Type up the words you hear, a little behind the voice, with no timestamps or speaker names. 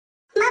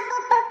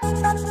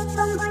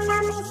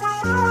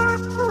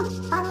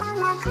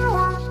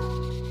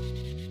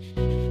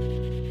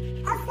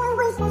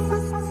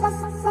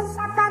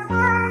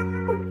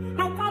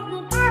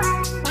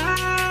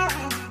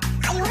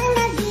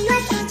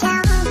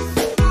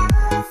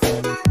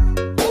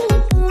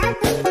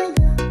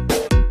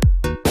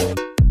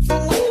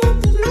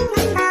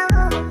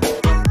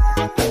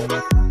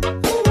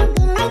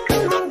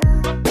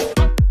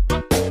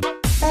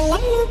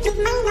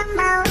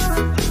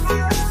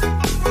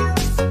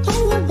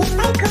Can you be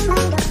my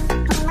commando?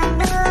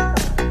 Commando.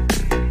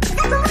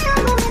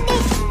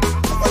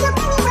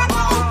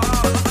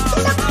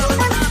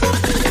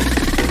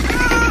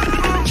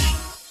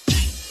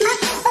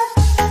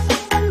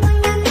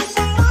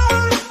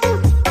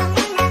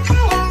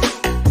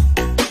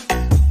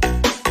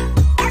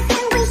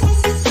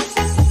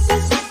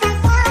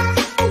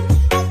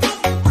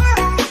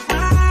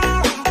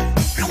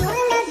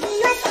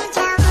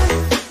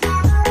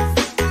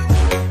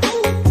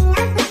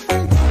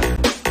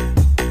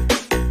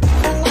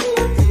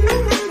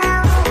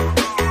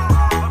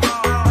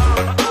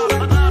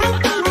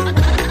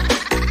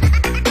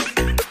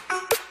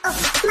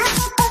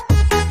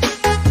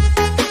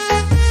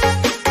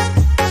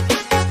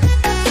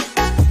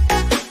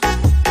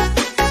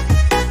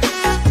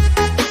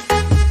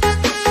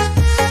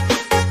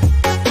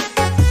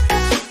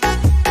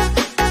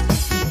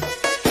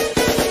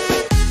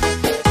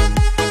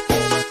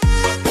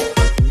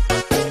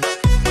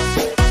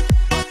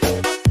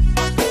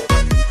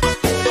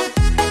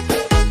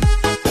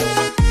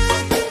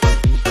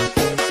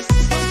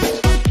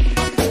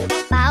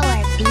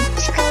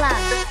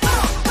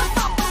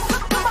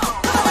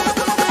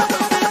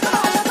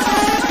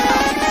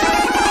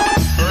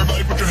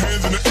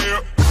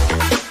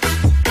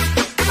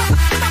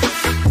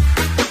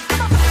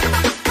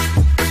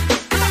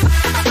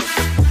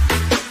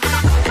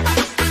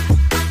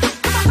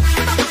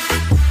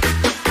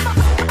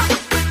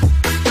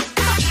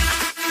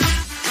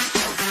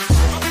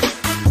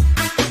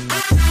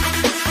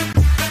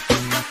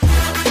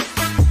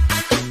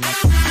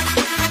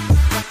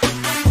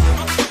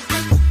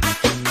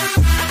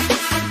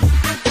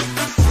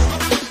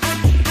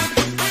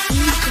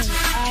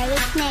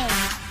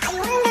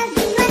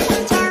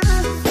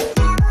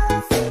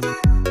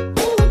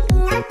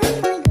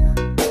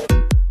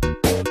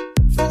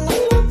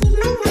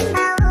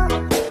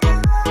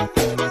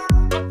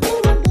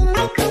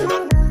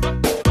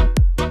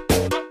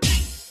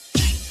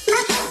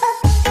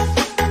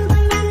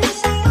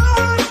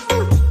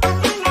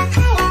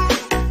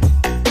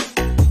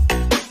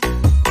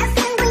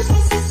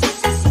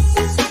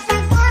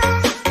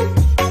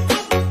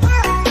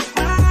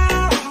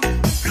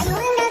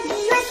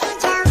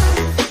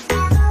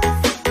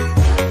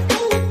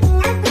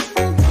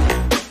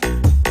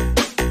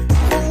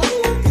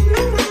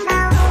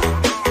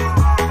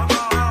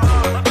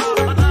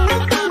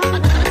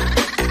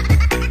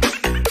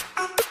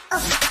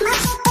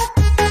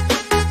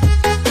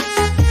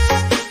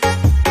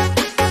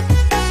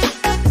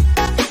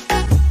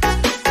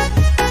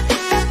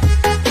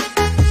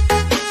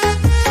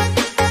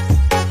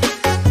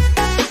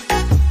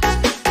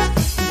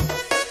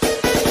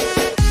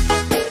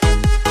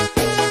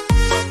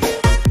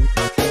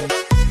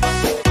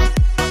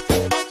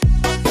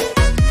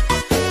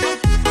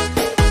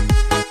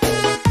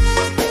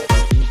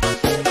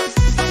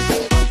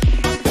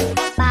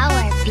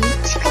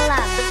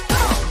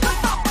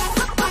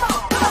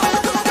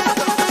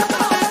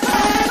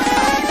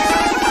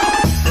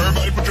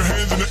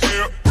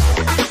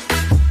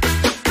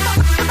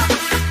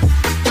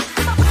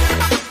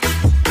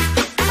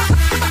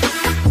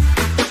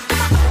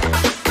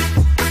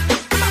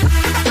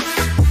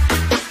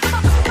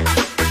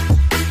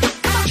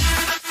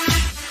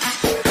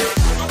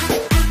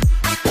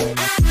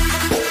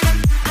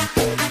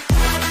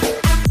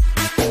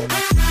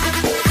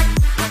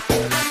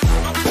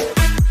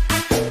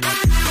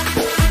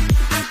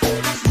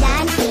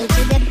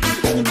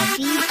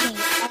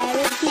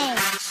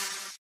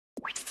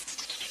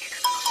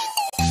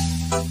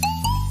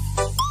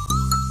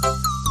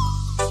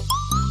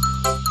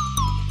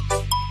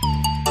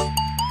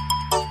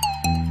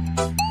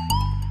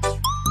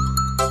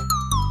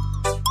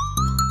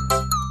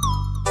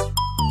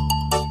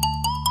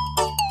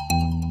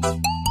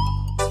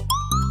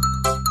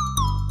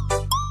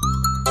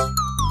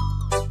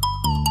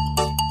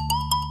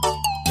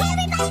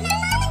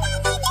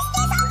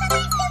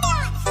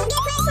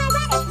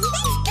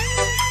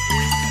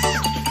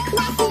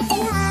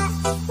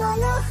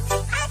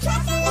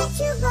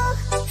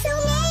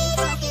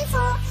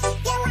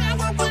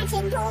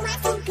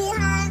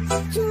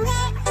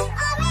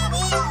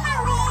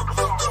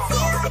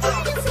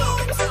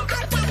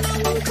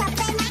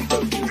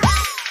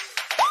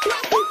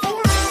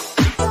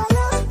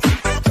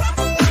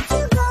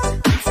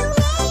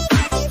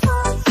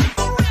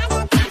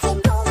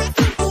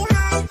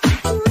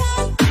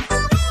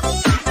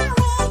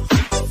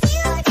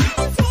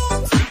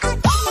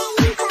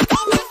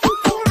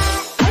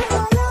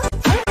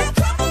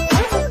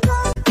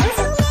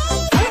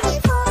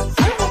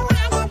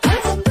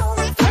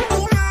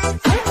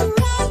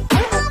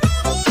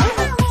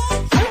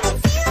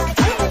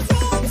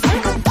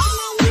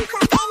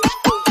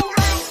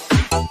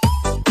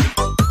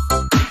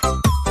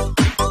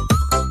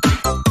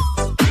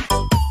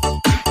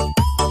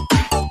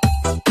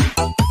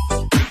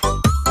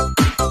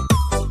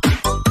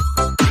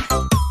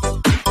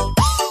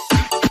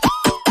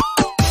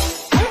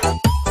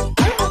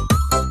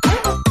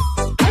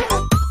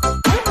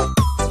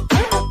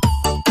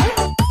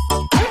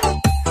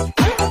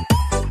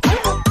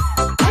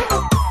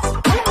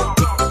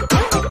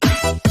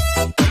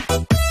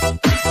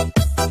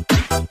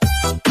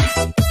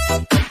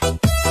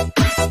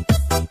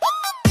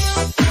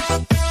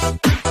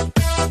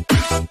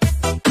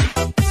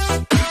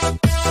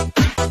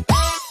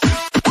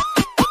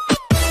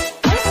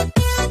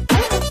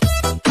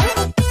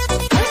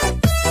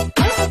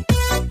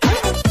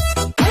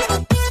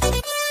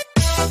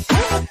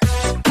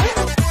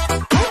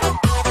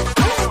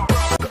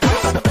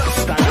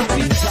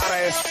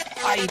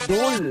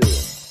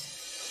 idol.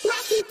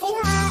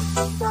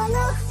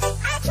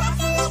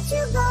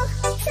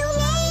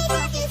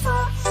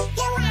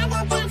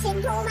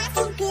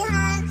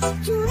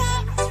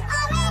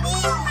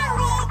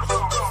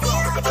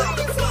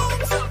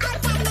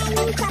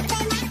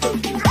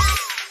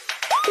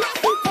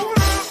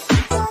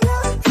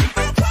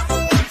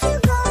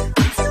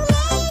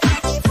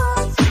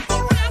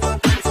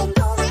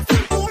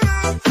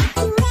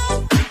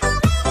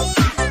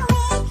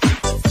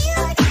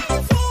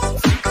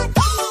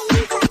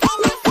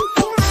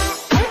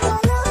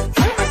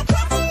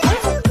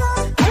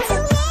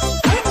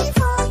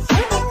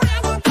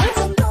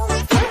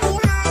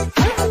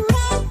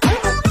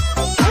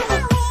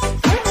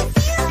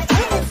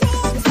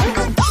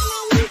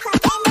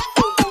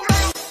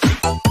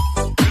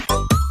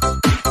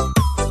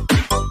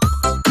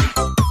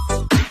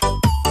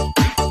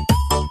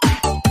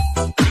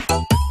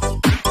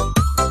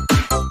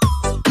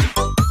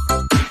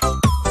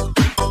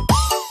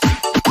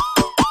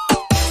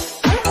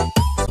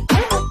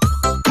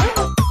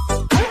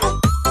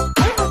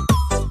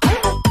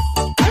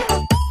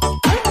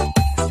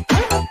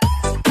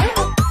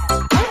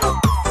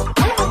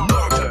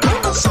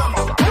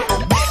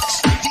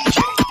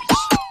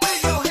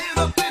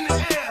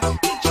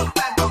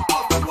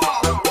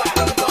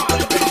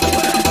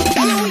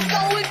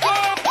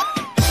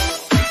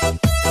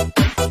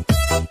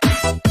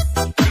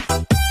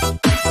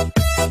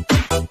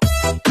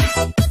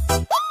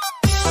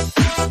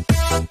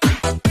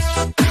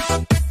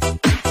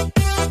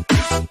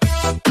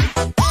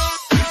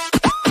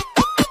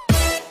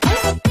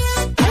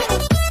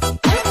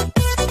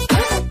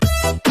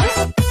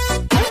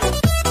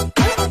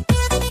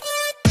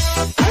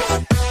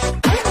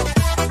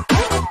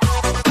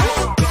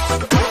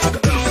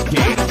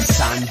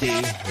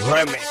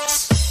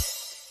 Remix.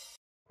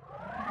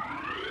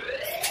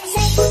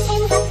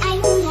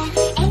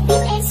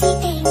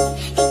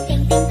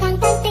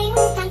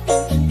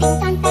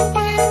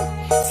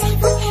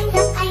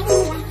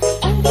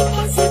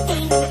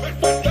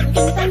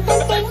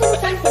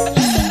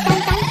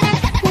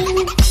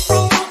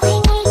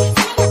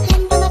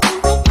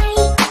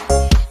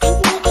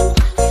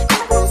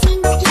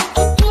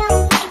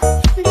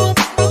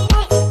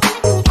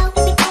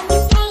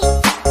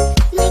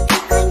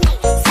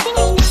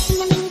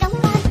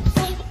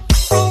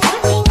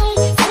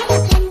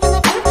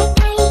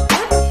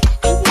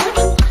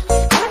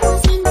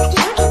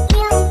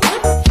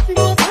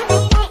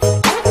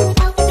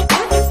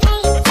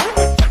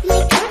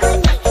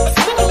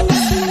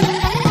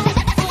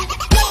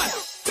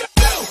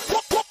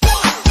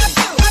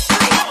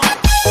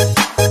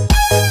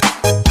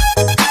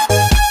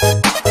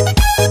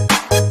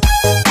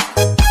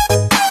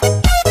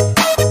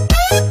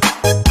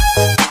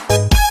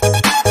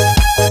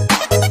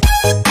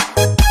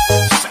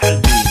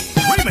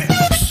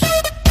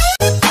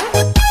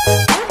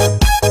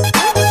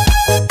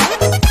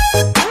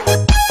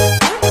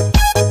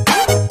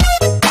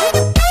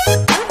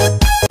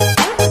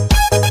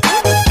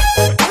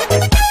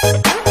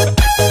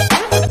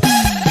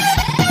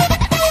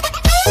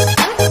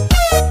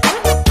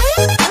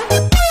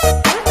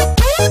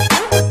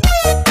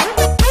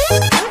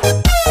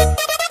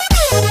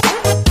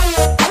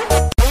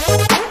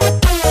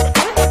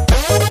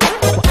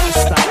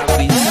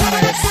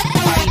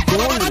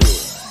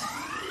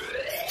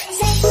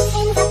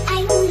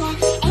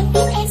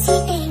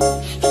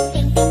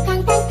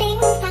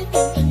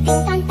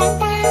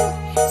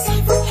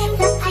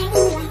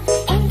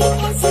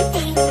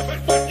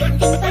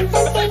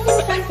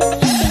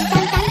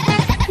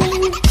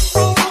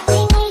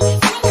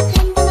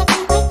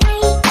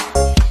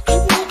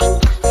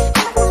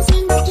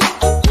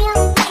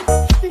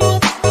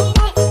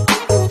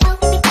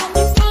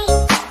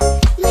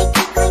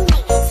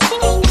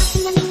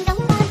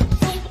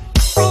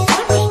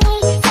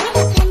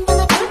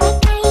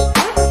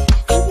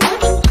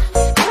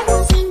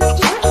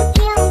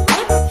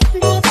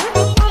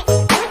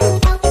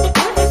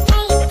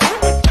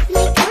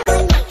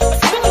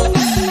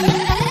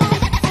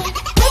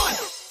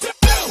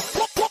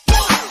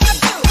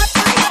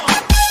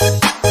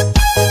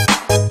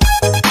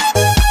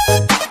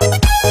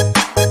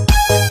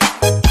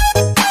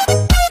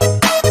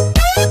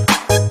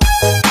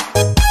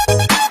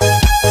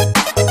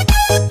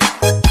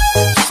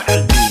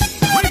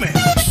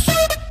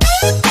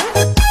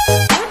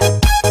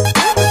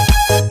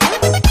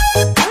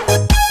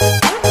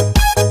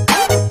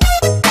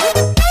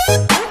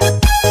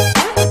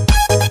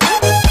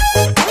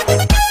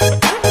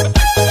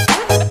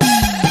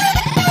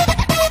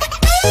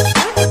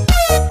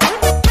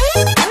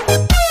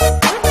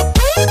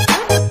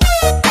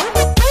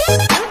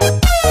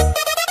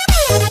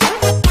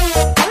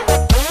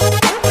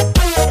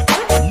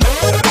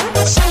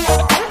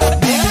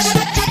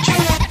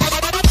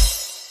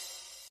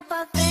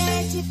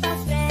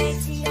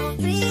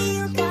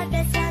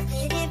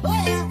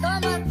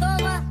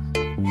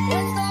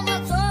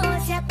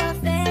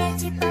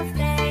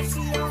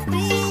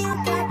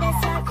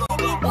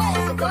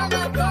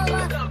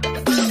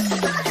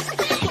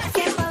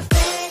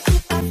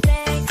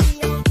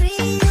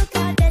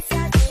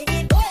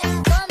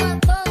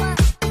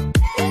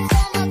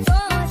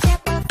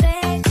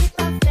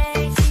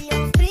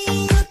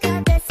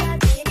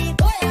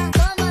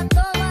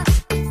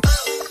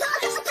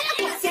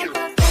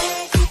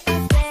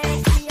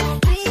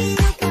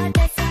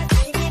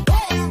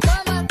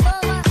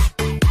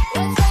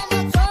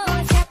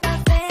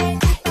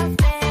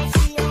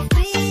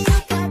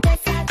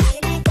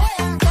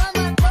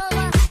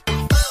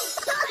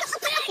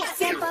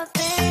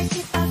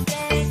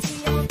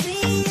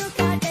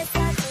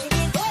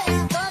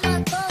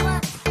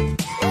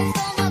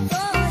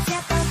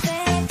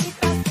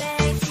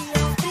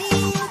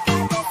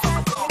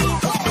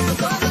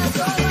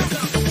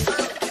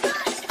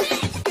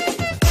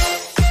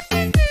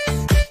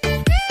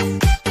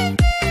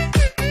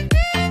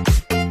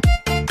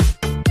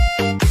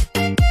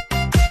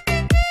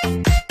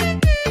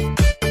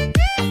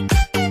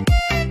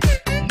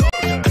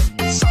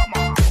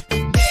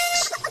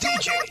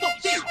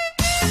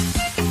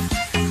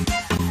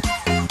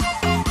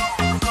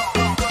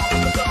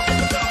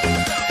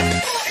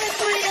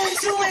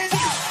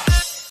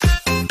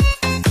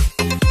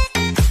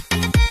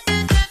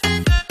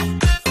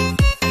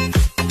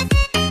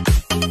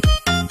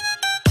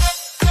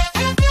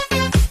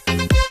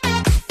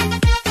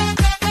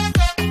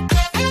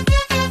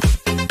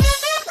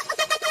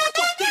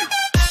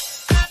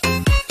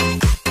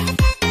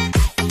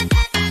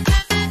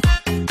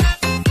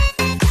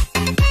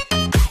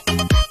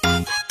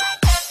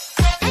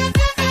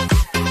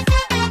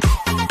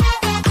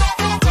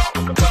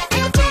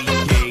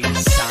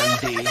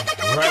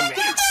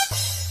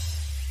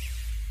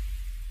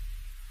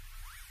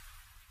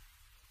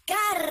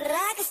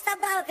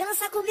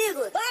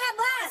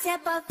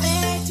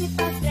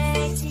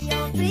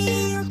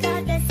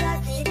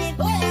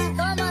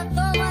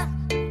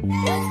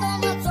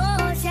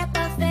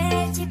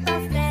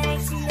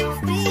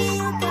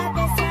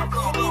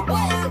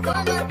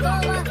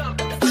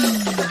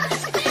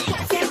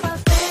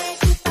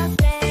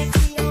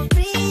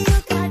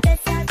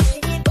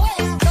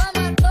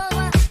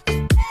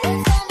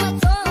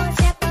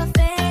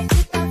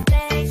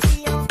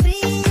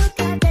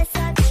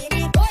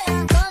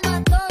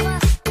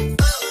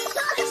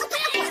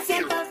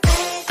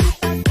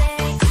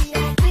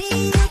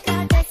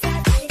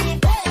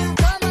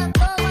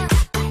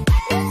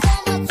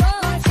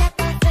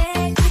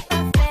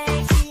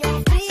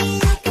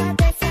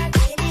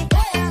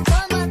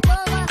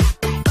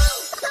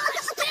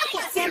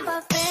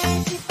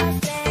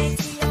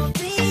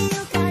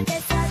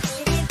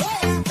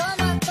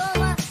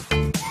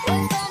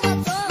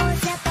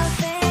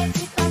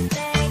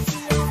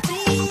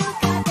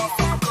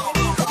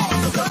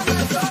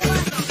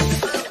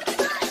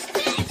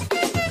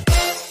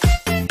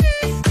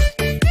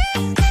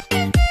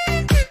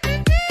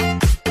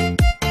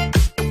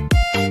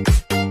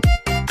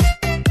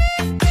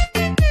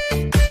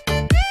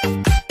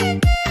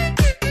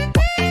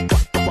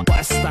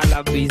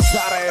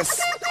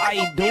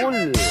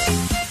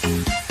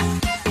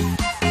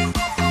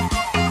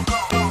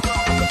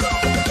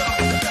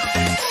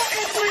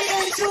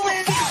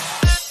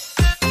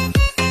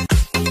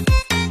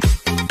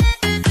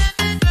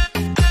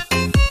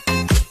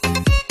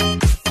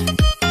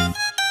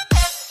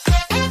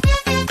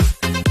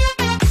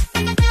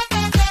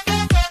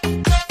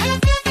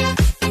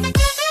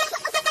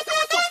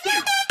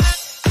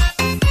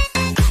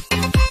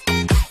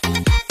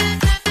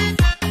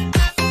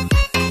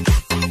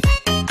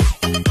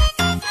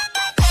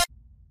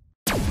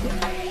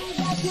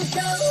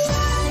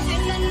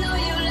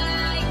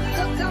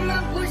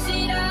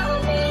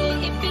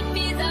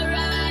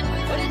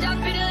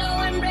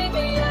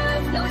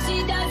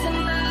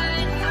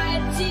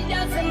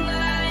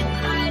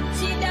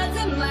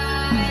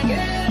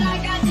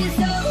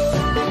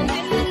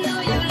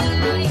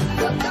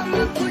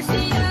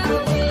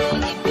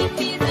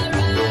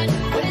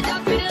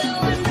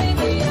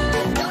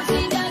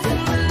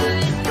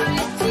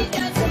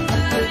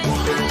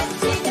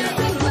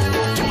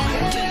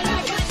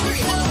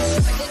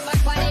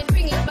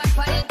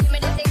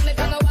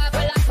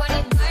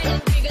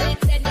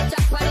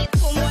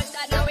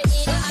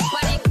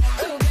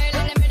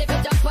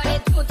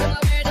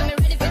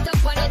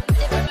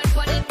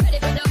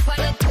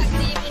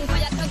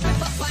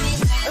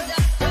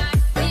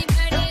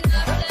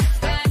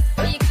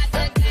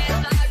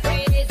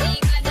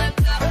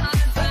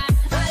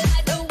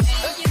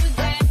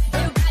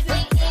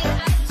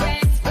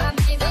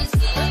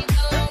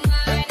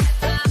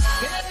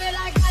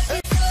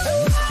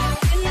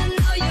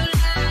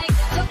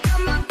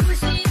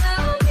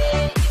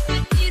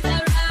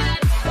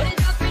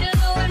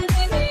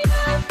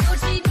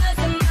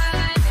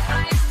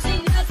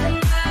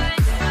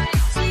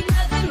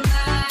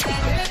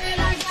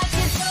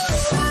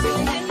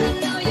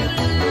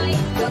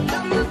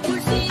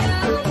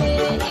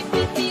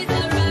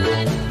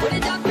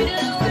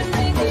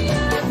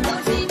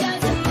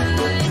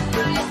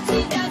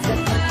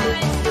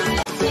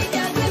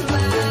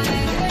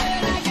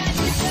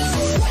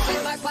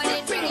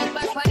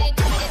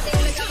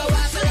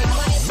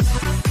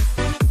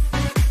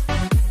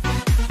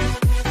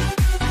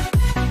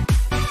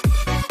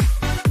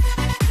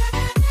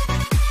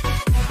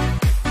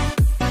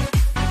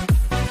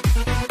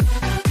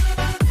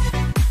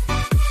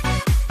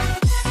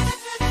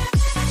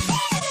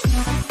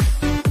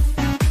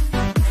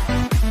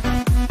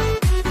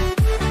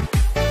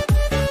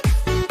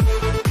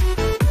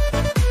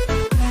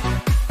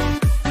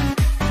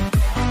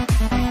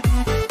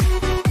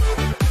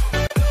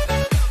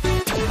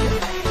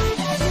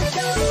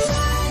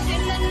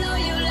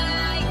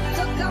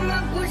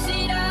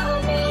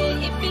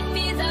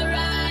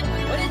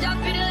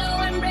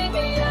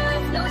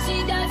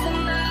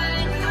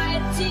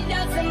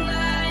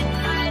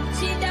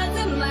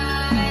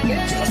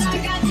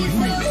 Ready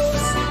for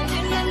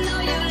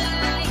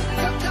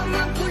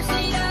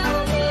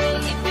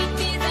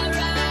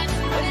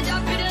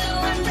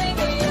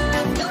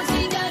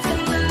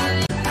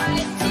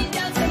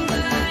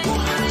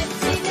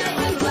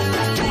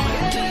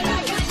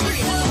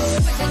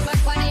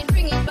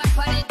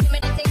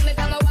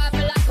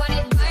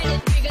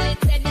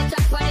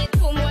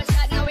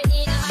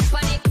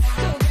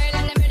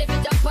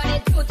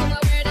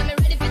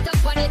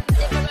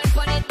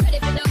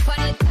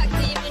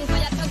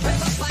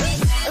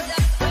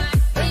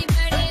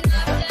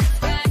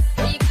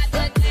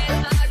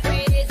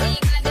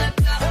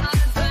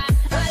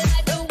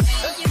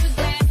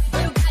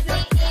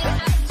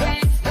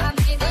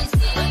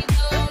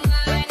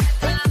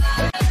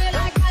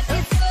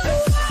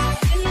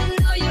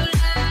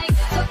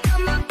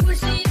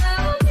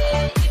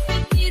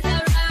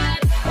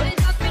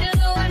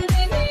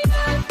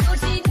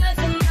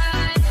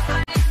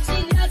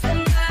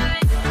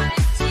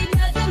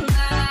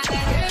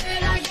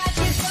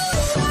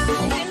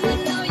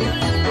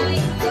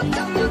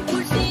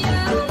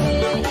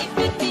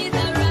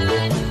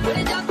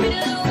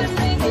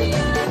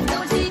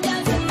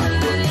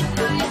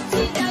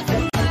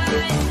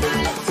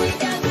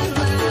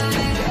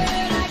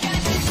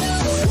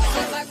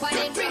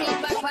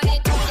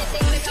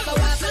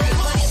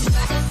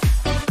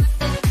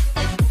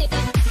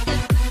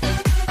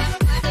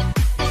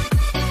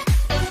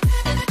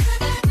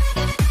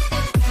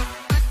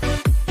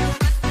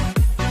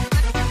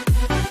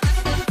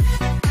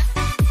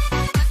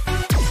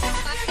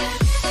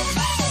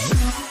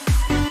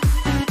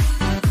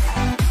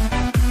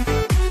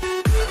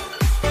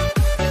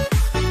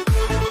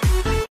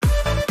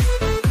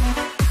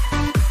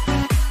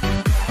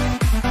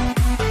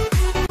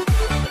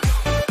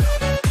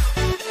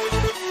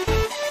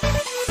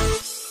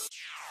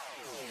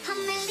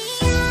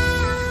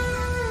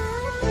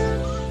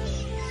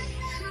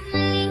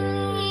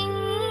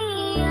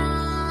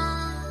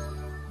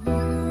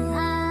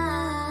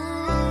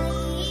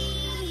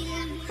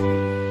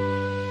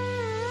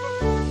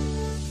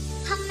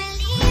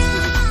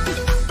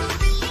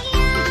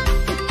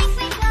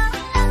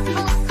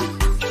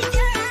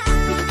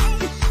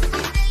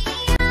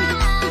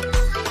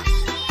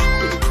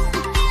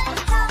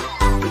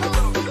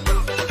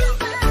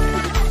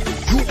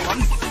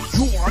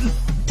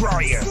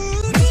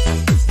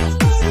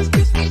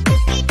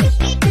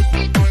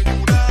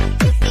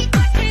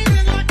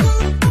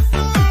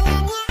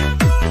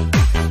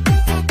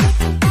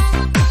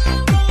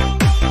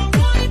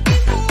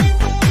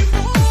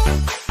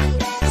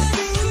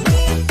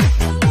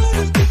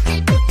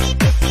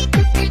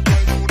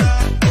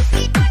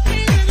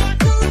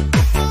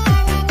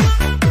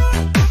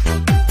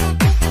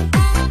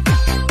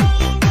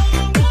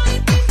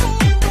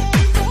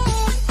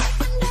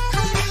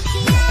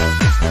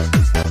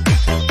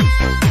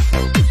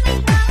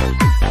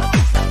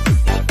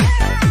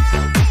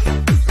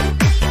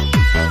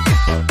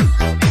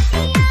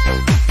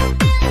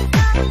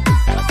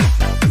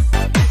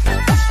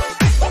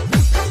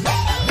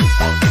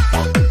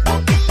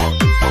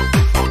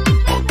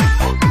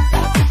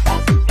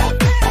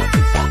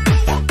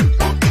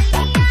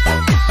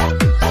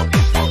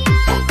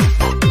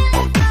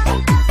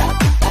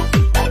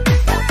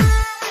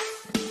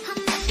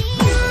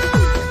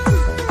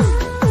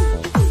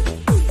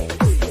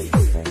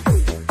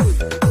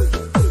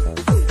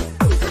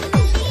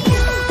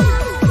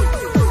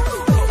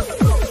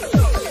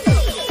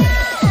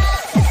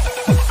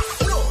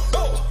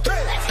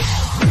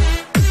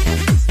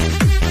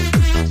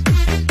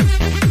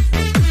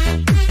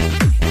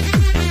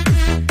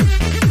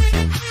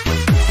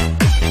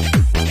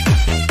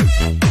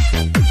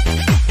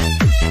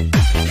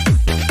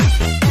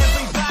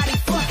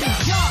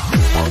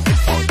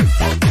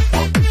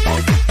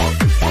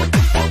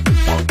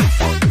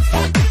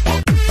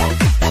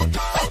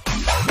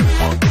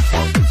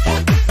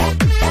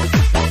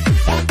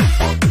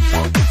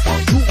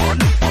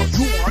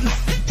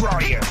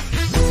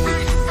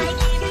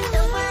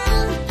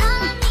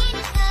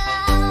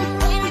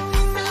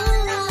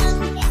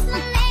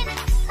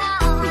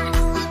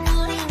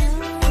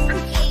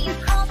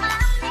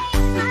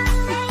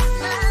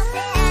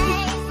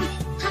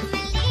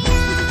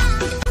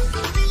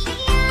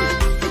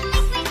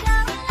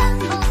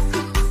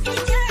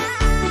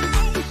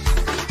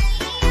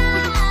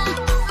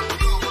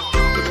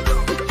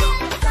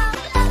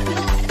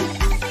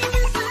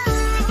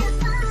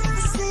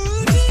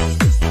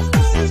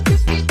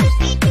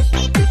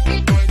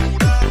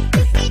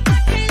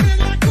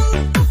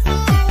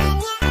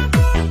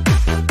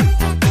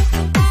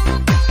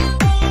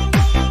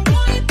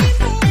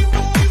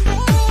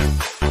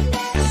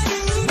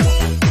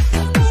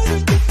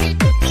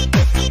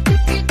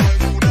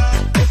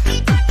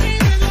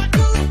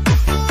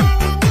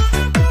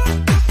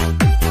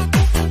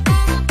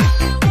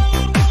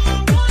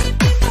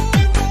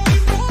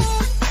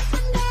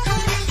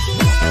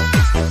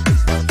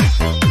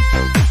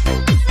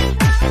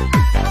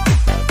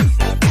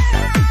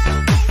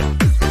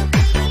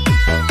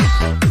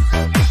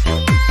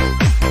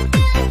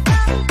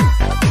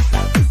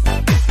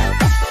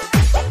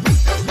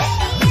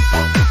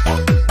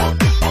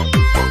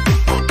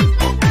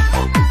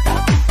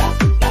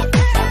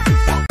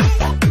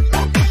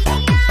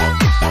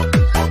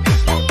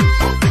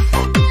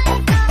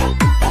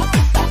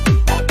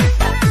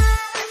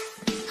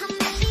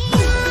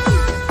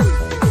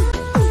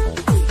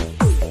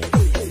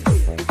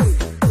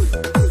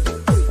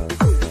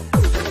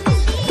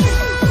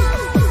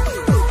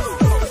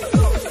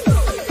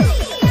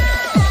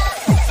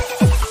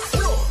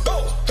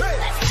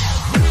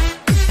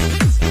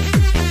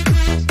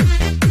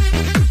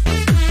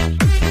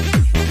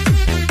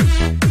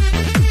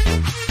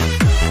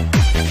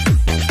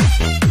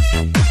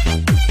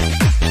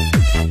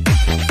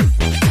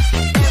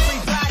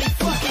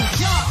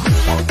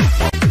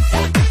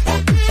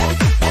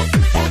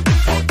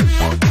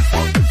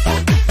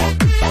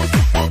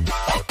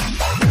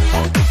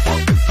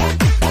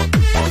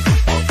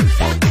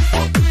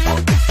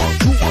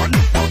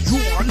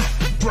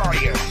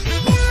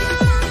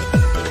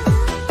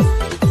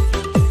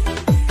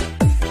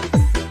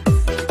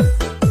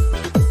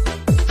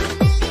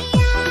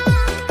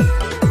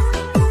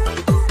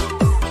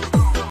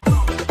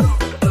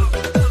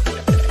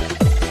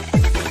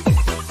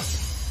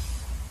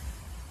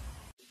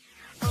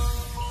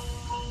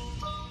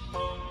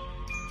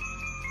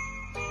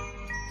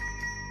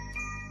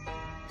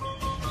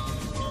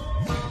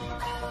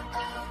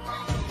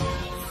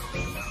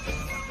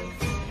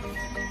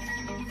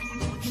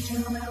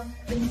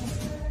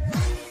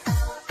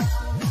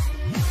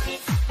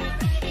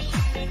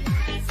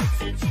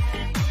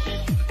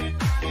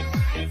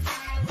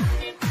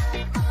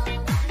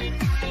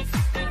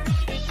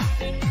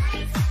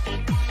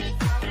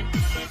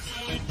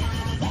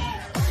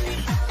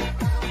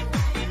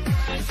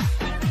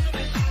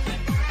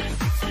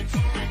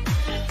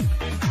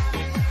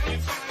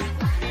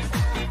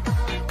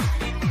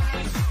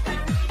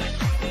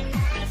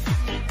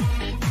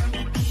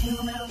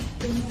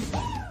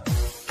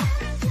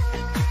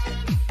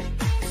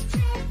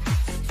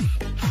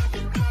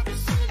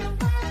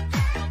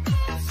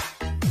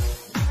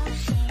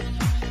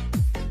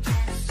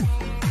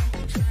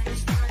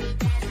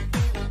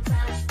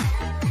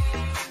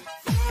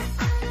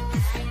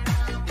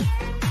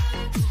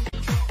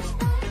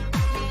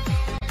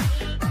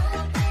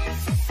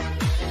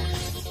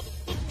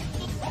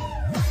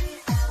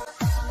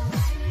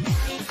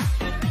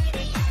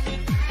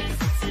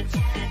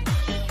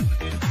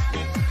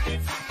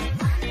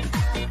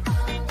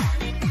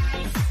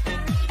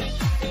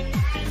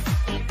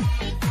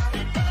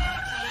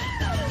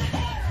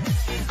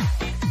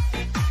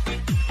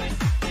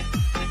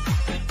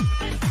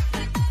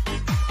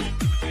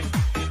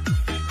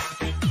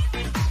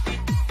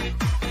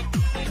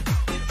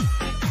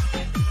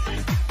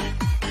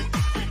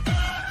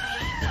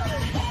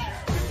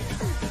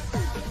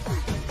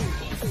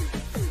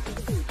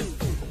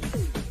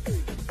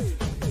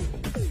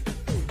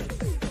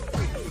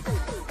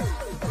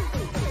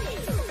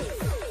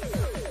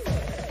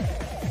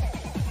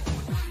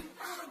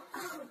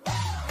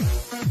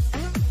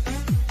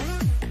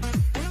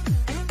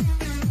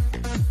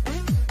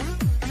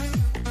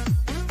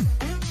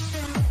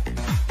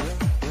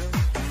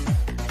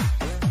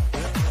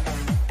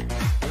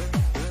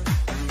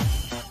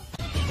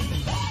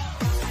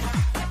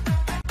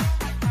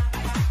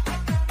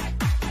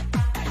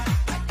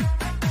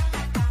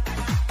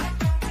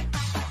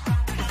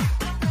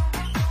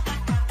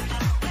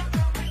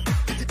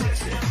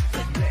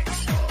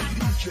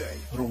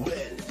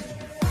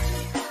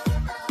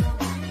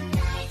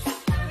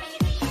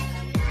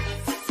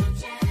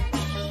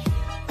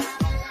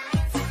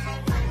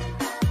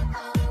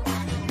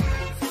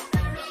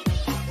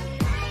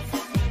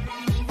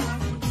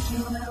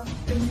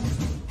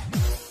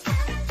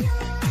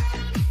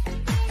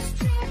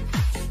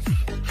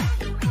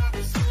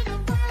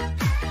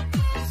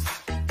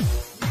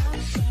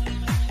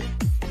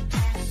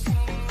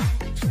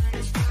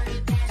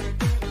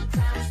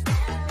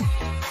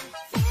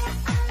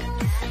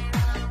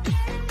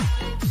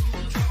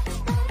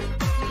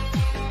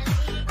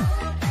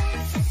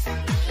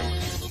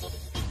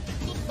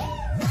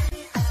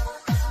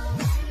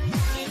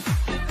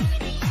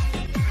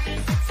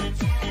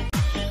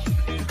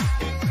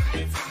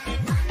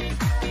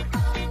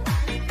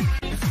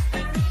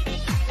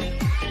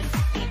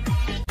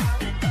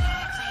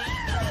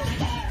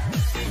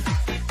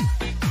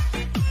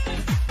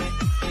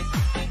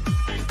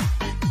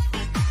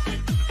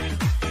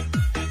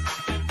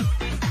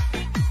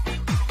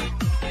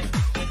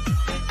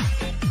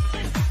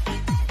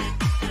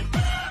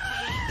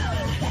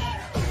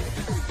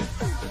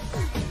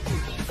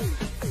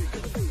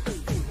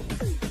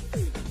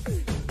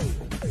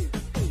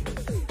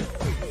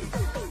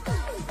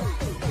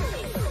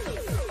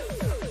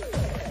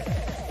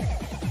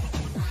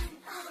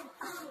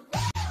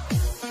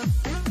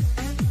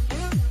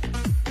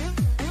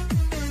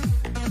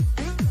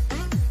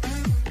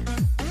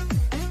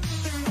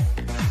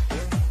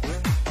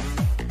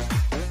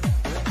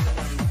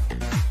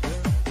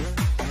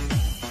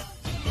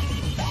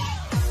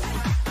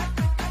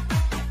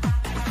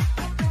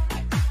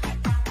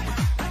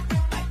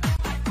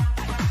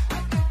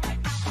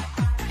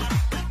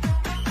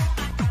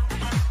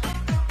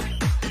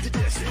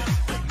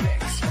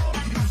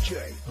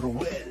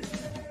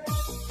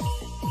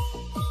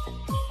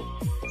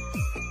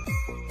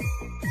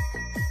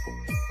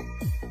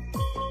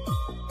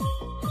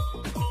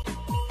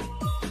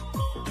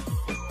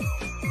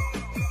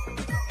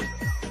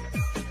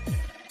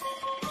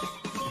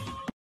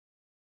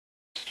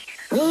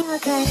We were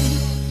good,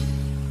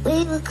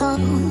 we were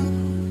cold,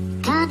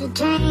 kind of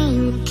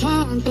dream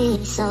can't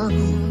be sold.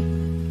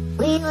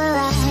 We were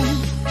right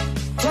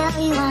till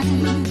we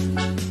weren't,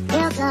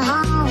 built a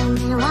home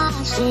and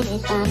watched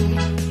it burn.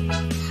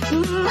 I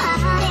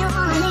didn't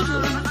wanna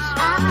leave,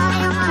 I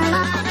didn't wanna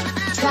lie.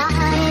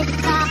 Started to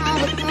cry,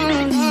 but then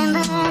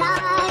remembered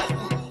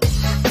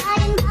I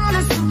didn't buy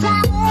myself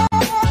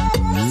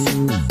flowers,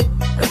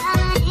 write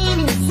my name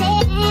in the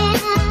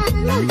sand.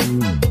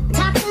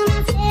 Talk to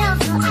myself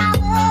for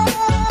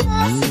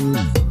hours,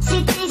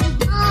 see things you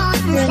don't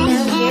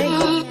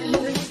understand.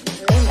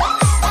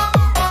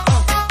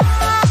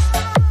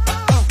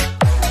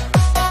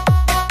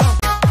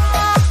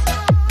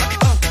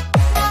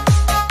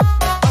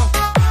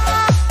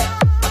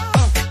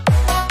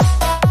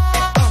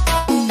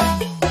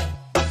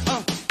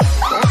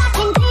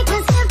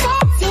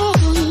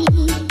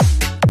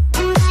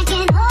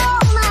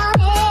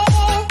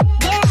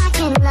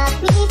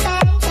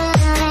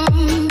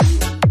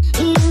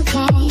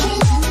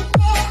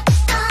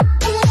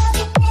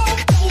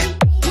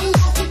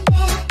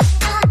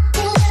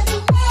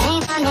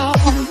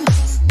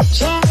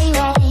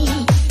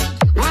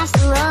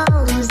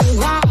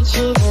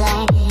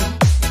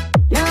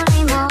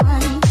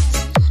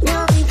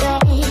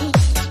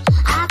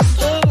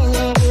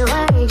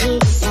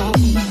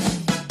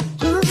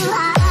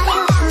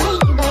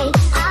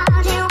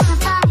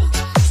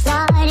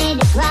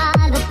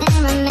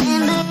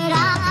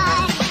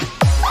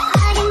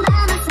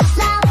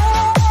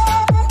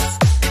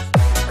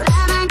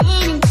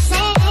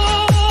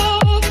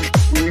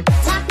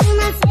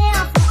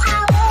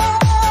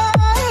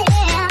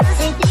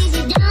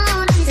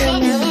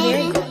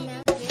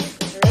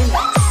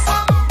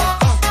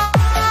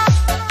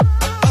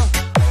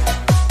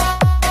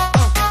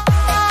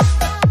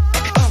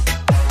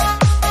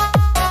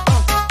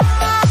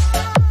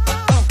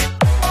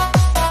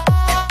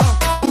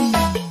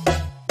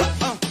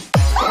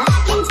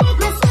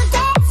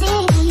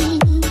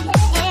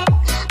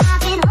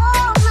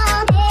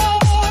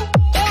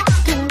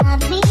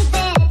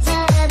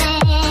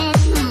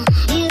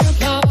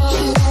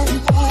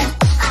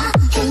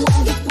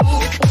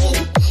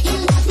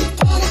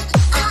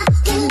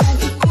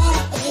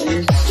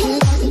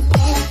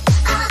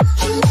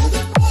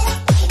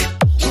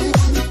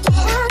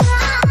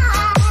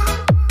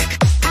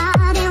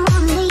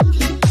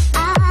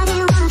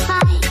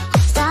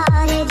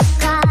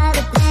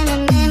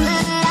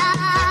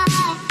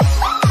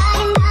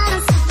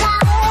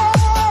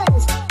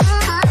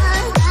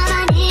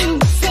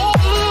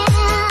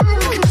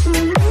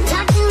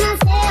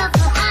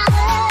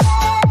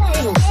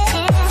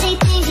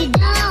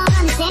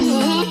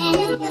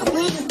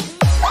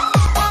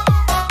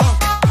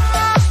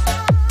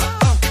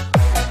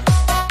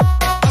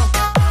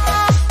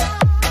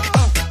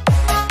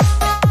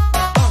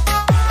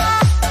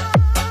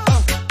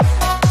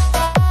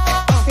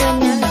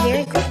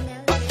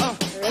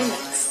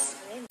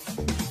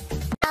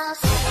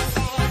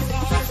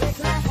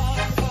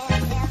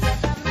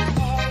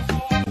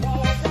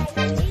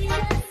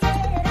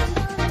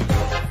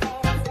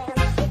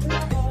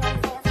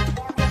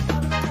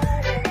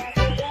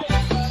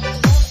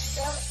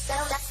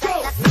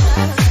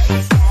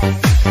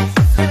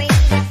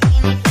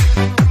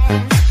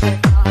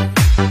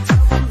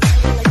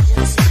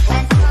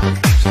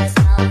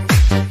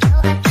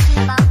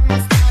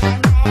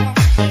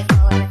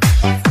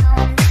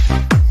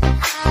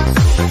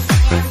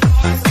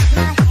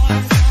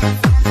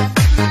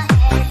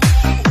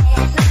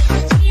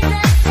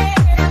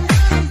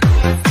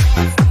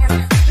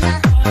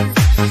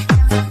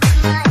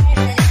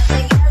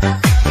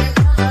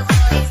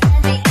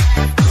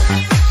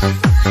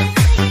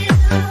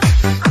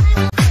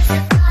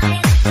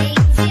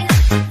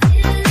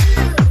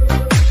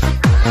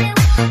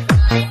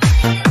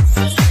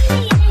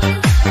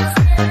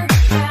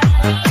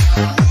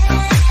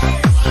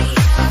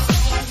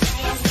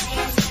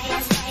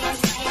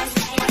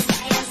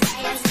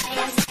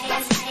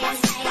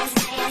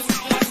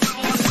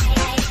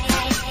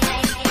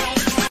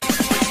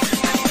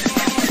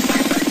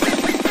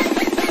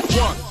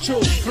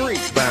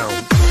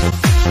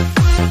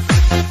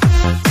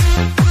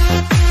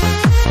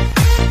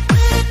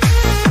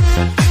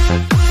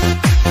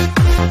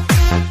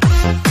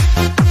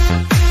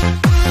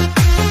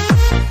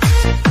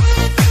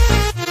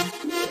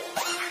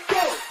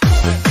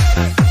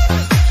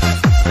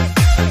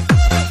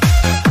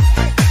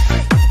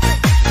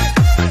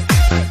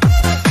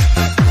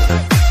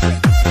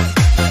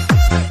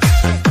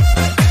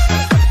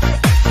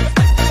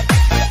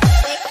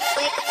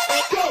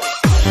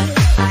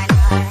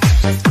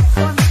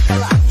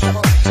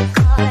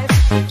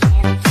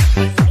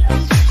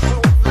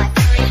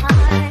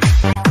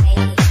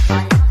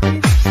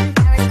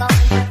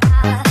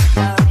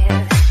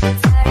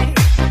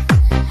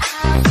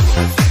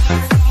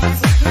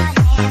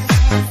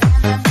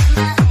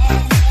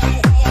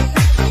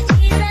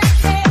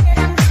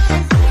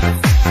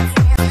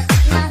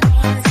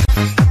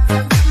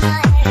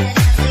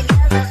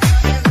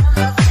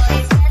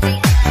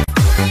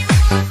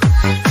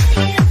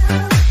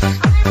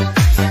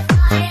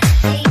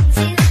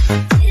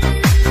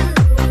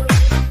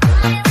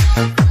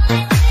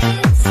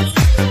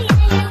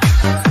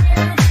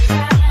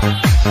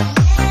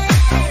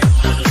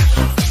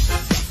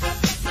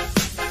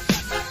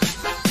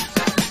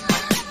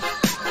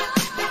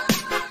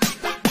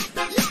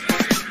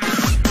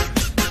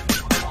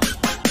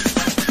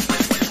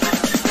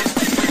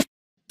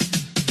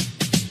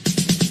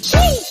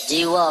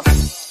 G-Wolf,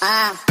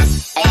 ay,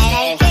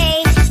 yeah.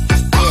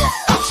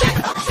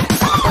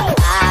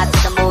 To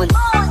the moon,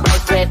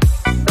 road trip,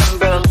 brum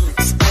brum,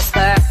 skr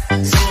skr,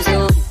 zoom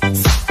zoom,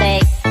 sa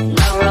fake,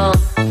 no room,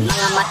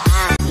 mga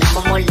mata,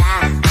 namumula,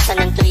 asa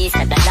ng twist,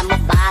 nadala mo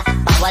ba?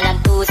 Pawalan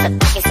to sa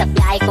peke sa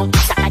biyahe, kung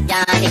isa ka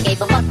dyan, ikay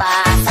bumaba,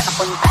 sa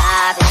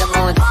kapunta, to the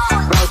moon,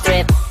 road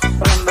trip,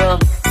 brum brum,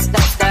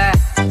 skr skr,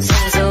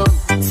 zoom zoom,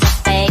 sa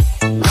fake,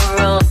 no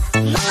room,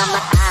 mga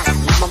mata,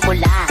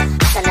 namumula,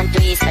 asa ng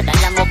twist,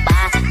 nadala mo ba?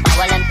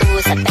 Pawalan to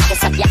sa peke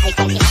sa biyahe,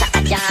 kung isa ka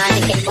dyan,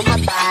 ikay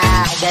bumaba.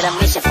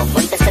 Garami siya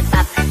pupunta sa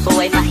top.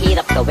 Buhay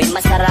mahirap, gawin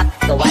masarap.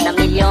 Gawa ng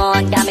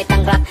milyon, gamit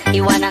ang rap.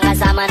 Iwan ang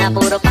kasama na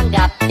puro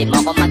panggap. Di mo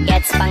ko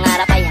mag-gets,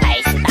 pangarap ay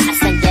high. Sa taas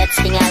ng jets,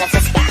 tingala sa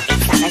sky.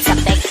 Sakay sa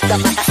peg, ka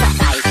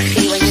makasakay.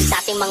 Iwan yung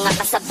dating mga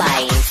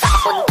kasabay. Sa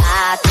kapunta,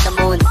 to the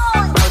moon,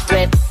 road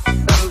trip,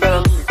 brum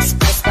brum,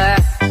 skr skr,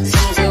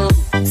 zoom zoom,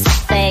 sa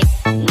peg,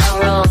 no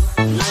room,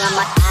 mga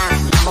mata,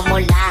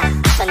 namumula,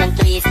 asa ng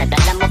twist,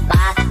 nadala mo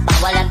ba?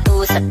 Pawalan to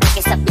sa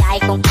peke sa biyahe,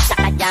 kung isa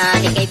ka dyan,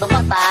 ikay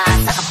bumaba.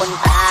 Sa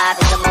kapunta,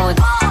 to the moon,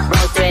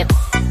 road trip,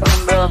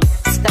 brum brum,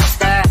 skr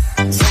skr,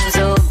 zoom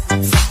zoom,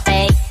 sa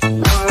fake,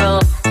 no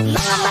room,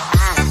 mga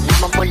mata,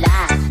 namumula,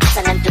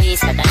 asa ng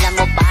twist, nadala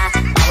mo ba?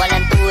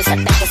 Pawalan to sa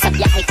peke sa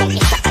biyahe, kung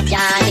isa ka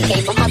dyan,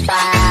 ikay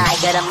bumaba. Ay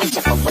garamit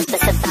siya pupunta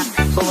sa top.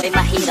 Buhay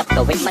mahirap,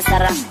 gawin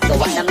masarap.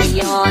 Gawa ng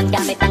milyon,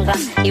 gamit ang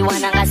rap.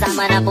 Iwan ang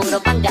kasama na puro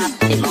panggap.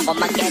 Di mo ko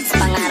mag-gets,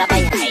 pangarap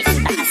ay high. Sa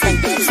taas ng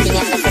jets,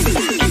 tingala sa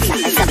sky.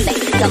 Sakay sa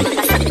fake, ka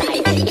makasakay.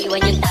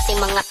 Iwan yung dating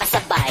mga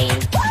kasabay.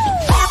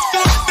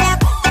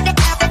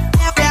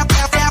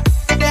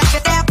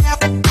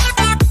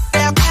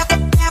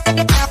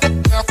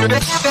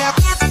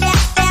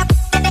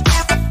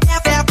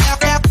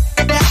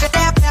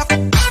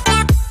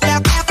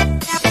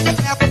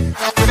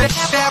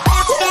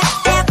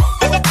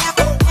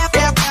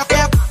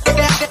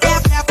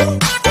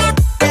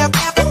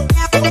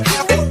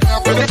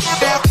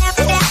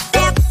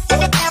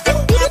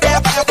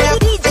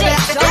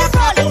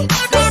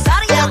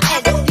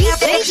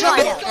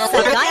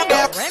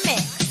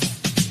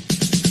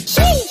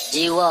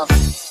 G-Wolf,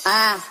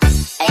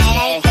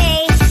 ay,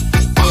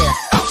 yeah.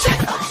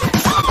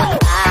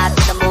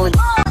 To the moon,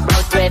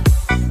 road trip,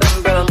 brum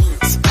brum,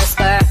 skr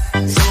skr,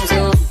 zoom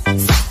zoom,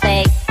 sa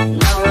fake,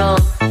 no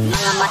room,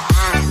 mga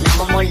mata,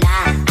 namumula,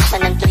 asa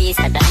ng twist,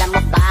 nadala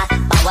mo ba?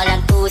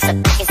 Pawalan to sa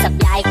peke sa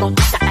biyahe, kung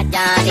isa ka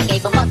dyan, ikay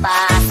bumaba.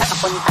 Sa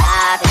kapunta,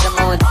 to the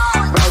moon,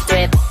 road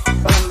trip,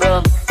 brum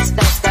brum,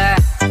 skr skr,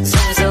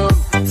 zoom zoom,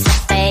 sa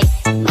fake,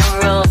 no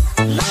room,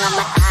 mga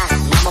mata,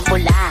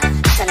 namumula,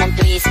 asa ng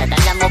twist,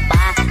 nadala mo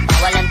ba?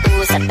 Pawalan to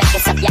sa peke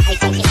sa biyahe,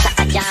 kung isa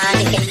ka dyan,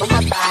 ikay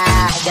bumaba.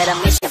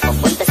 Garami siya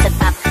pupunta sa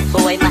top.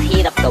 Buhay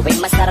mahirap, gawin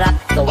masarap.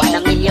 Gawa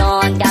ng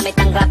milyon, gamit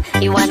ang rap.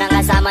 Iwan ang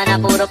kasama na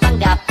puro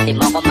panggap. Di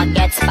mo ko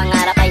mag-gets,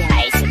 pangarap ay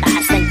high. Sa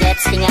taas ng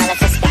jets, tingala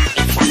sa sky.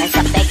 Sakay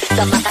sa peg,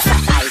 ka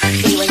makasakay.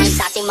 Iwan yung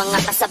dating mga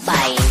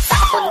kasabay. Sa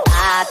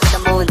kapunta, to the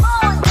moon,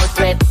 road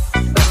trip,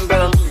 brum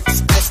brum,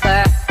 skr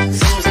skr,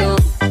 zoom zoom,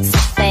 sa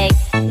peg,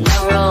 no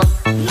room,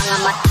 mga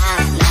mata,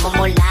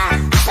 namumula,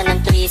 asa ng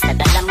twist,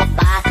 nadala mo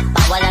ba?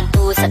 Pawalan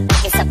to sa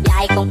peke sa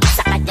biyahe, kung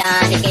isa ka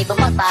dyan, ikay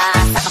bumaba.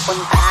 Sa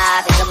kapunta,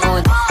 to the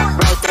moon,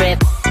 road trip,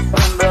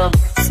 brum brum,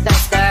 skr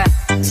skr,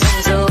 zoom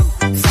zoom,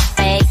 sa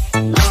fake,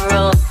 no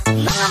room,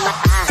 mga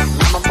mata,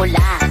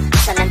 namumula,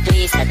 asa ng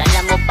twist, nadala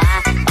mo ba?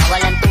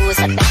 Pawalan to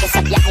sa peke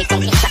sa biyahe,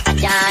 kung isa ka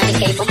dyan,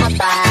 ikay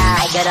bumaba.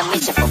 Ay garamit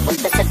siya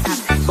pupunta sa top.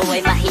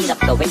 Buhay mahirap,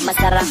 gawin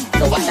masarap.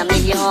 Gawa ng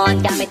milyon,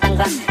 gamit ang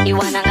rap.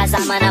 Iwan ang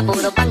kasama na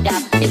puro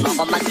panggap. Di mo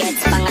ko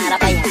mag-gets,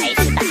 pangarap ay high.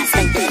 Sa taas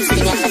ng jets,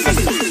 tingala sa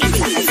sky.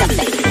 Sakay sa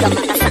fake, ka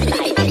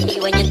makasakay.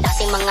 Iwan yung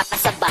dating mga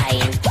kasabay.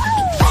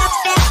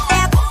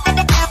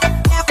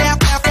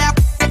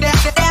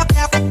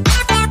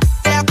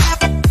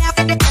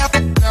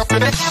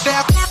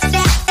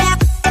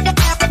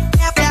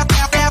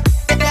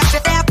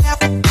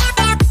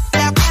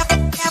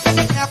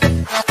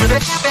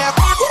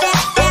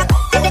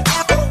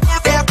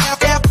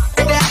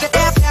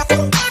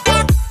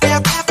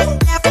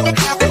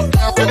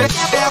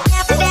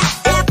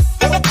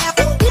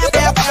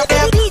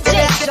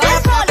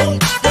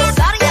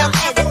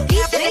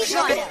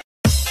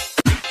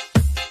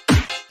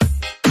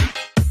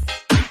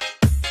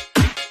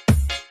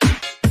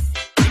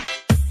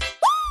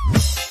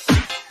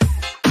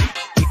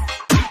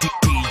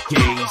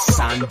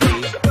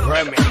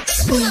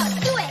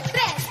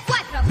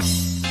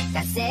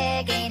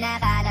 Kasi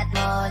kinakalat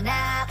mo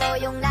na ako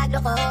yung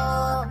nagloko.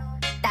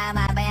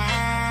 Tama ba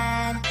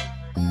yan?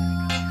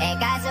 Eh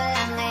kaso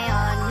lang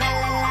ngayon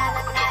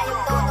malalaman na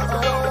yung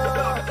totoo.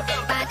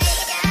 Pati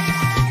ka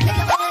dyan,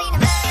 nagloko rin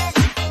naman.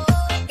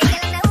 Di ka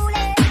lang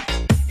nahuli.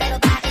 Pero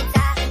bakit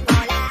sa akin mo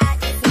lahat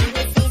yung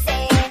sinisisi?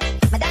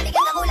 Madami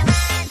kang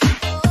kakulangan.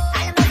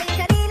 Alam mo sa iyong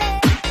sarili.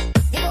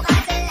 Di mo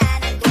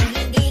kasalanan kung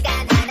hindi ka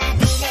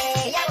nanatili.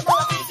 Kaya wag mo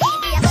ako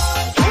isisi ako.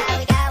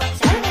 Ikaw ang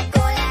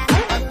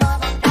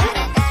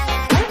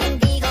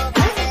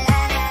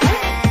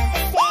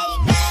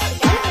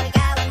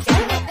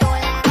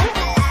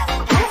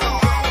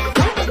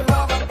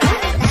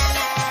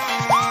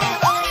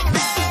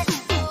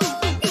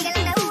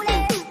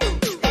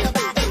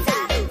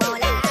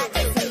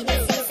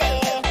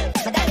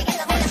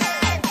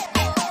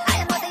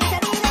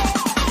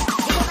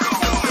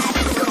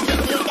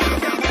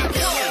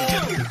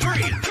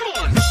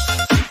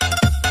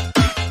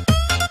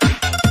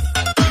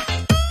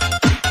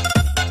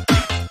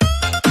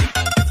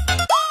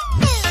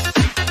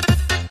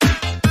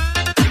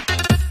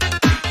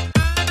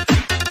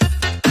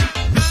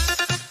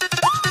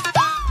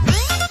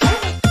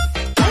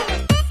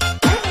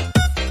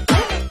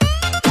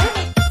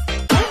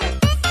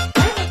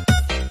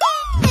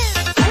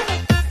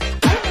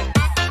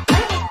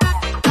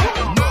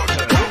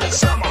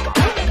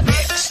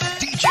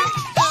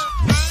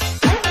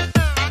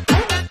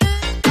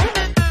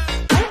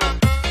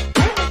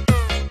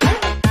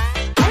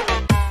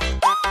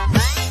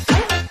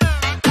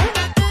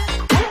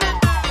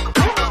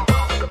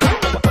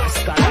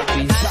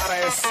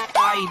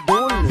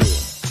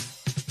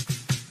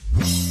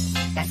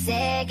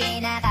Kasi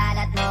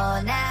kinakalat mo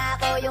na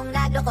ako yung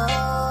nagloko.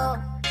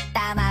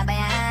 Tama ba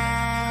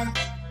yan?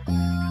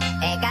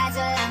 Eh kaso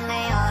lang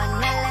ngayon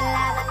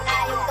nalalaman na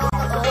yung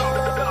totoo.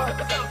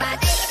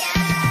 Pati ka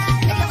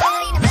yan, nagloko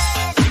rin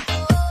naman.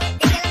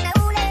 Di ka lang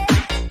nahuli,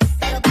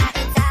 pero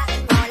bakit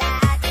sa'kin mo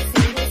lahat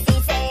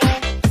sinisisi?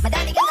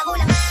 Madami kang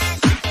kakulangan,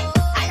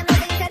 alam mo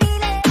sa'yo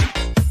sarili.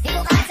 Di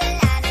ko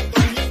kasalanan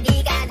kung hindi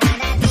ka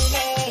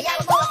nanatili. Kaya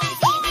huwag mo akong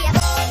isipin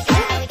ako,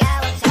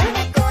 ikaw ang siyang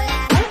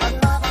nagkulang. Huwag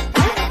mo kong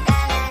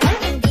pagkakalan,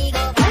 hindi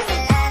ko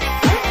kasalanan.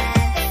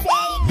 Kasi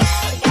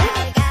ikaw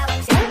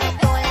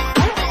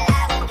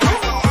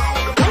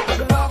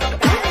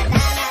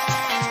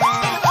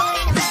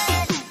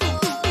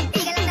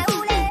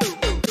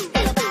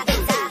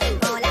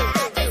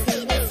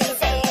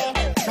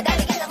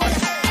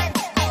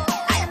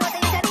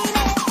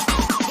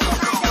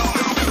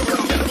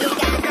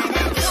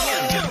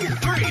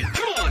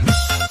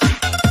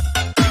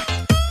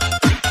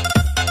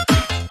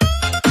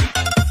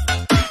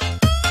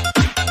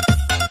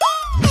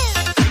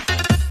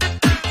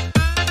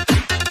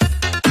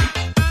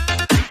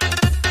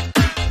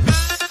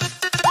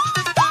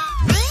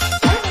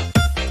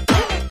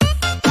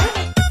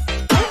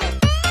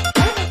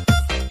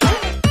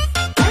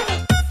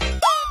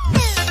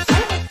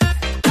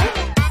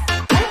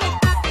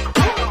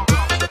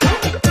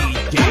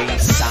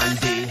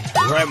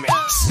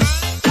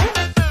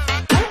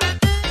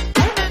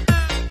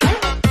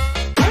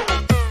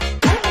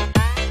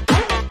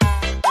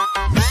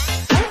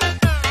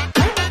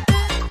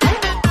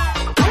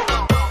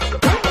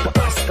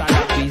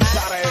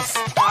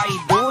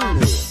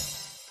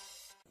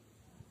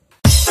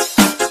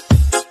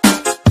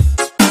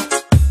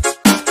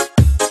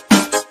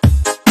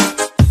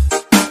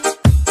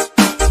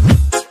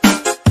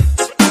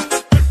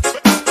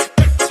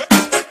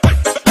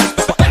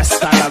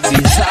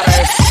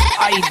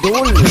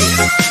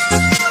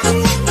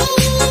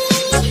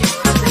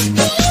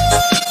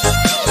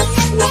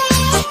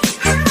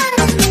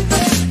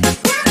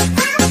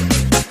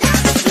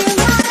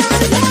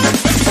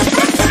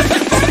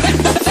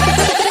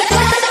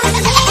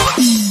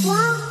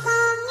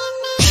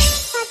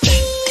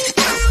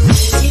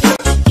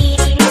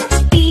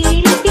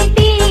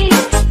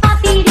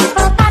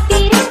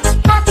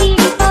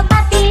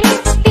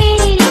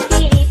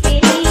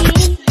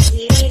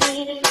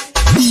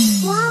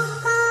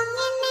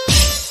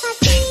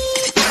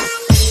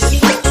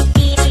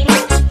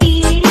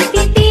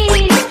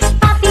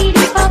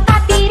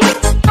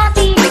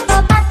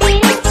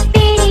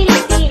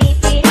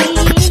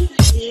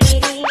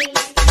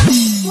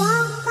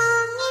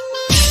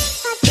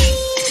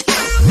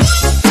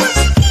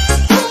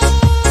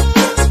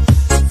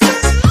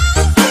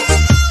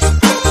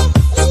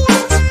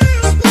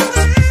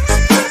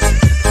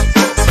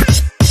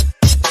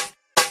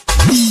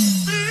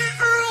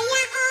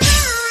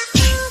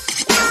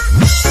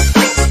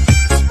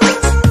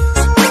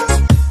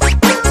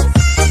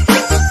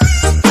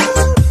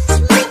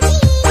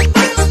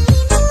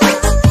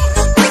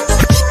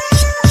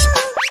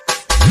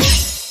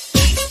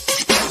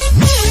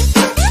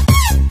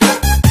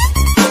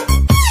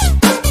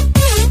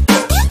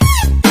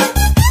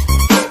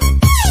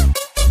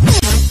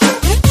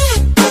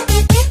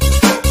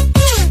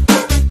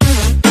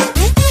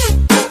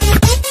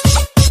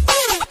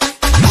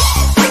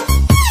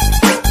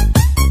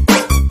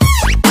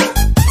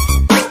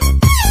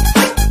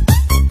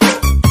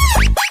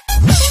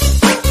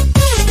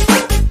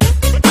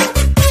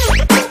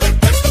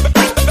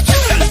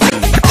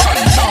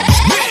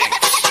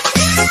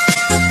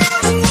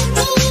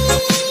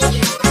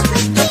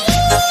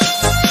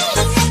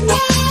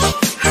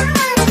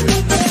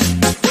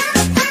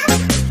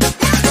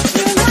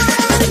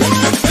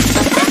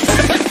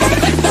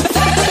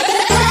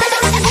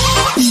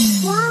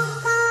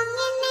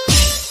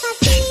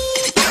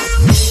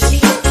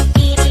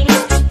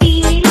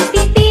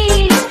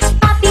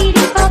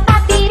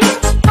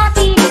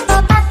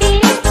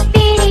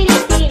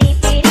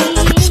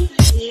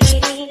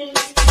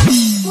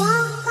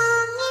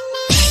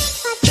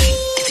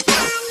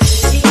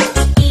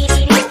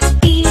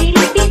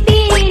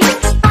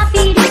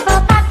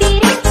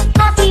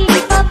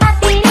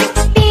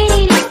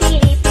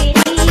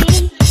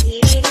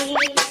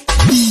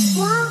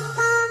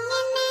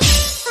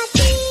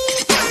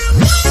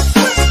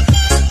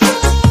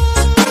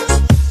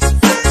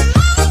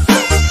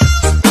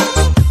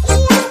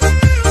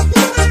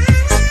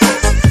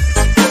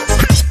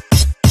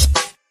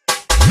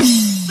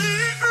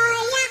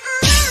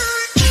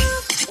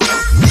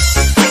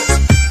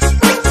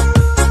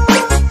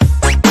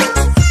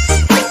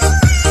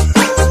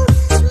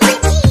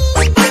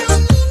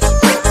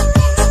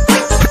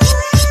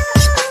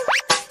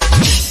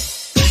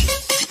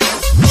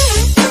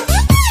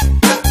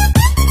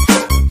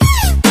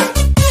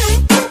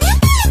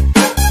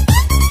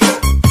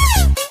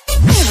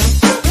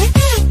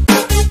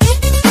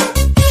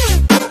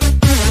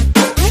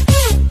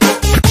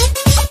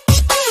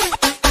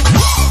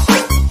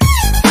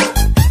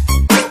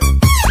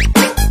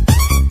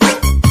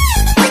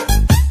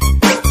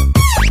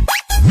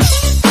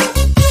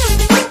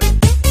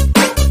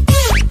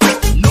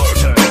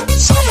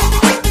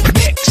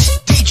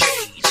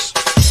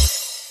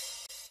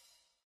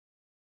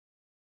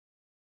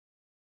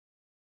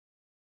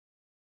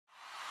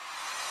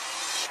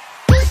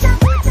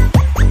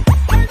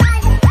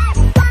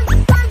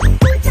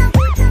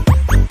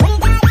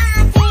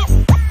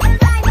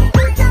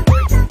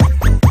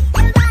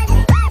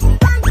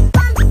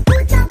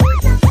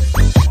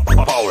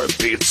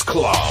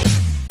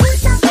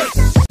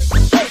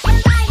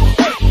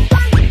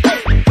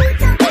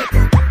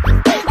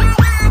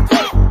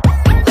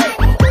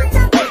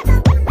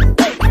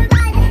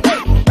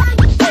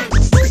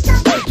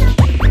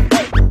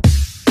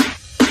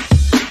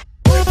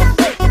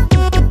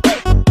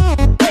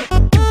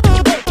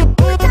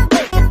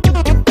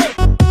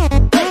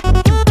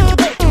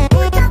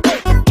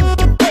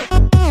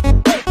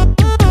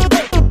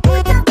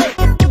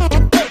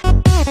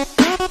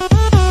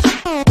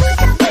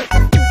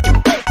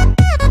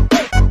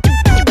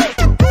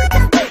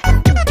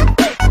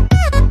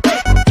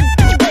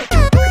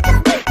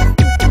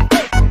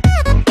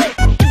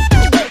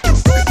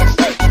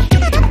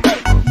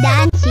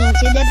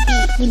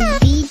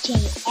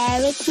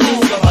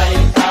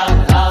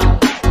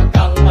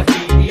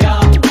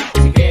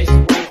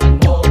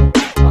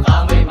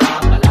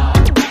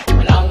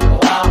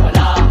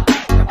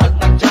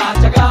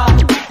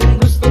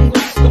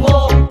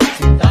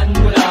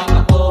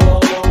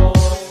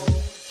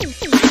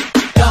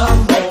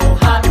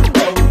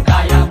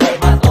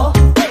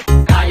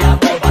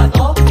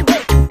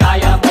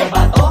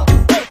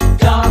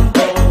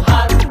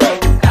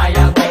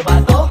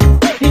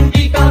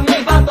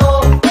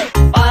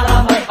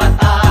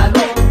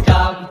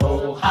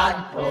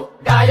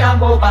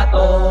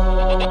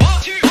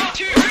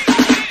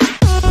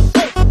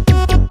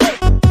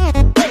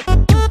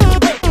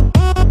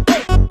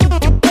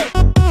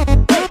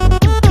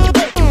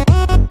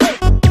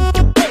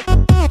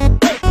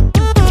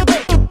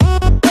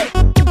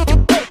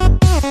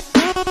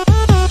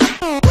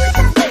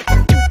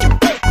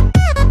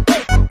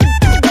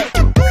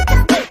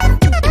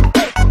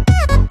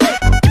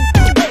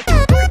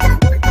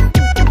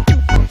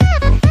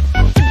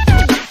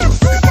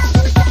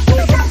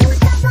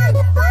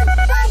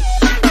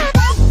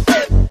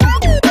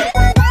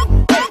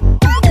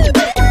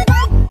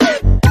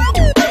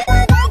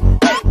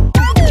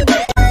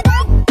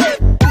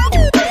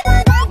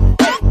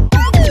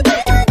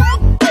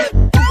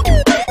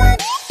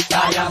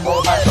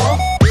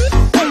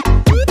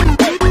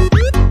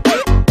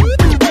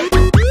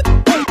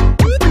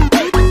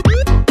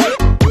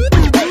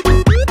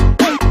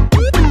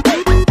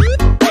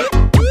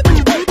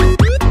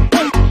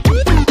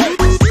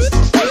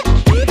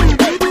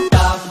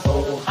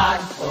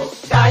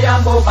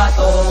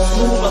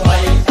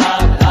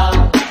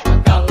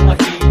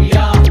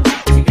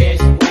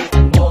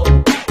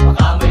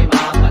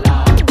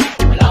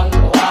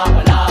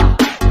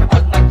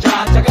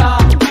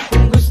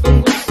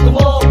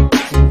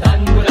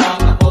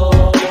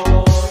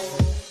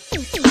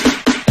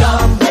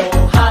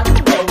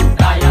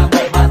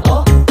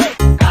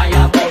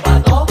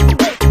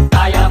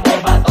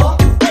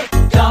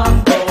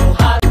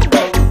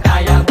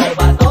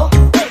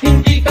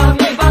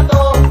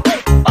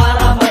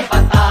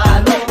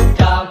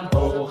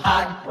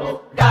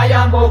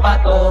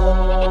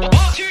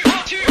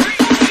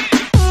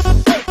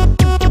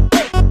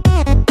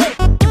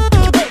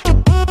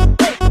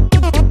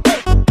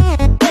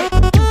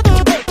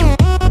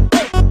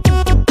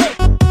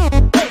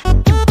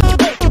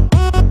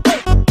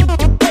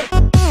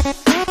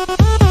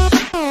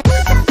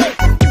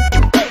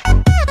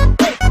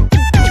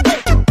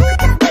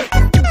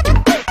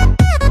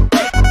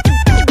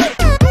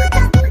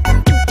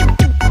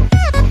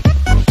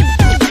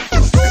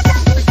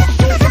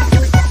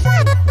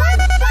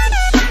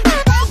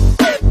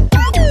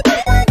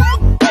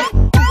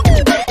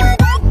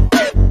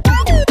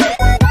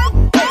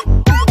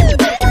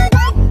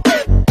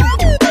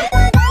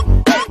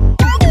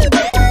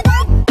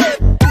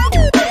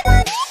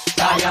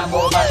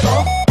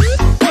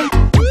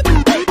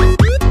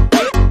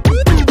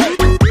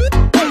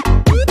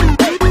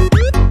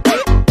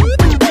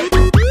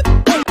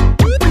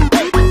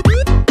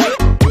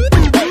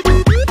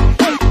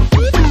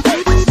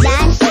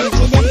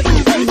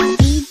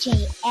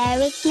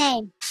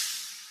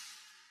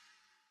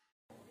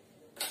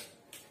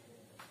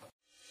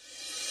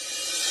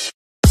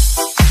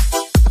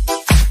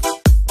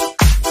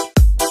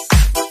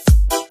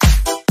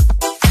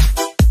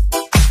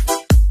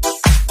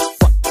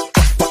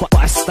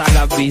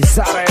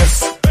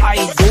Bizares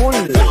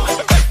Idol.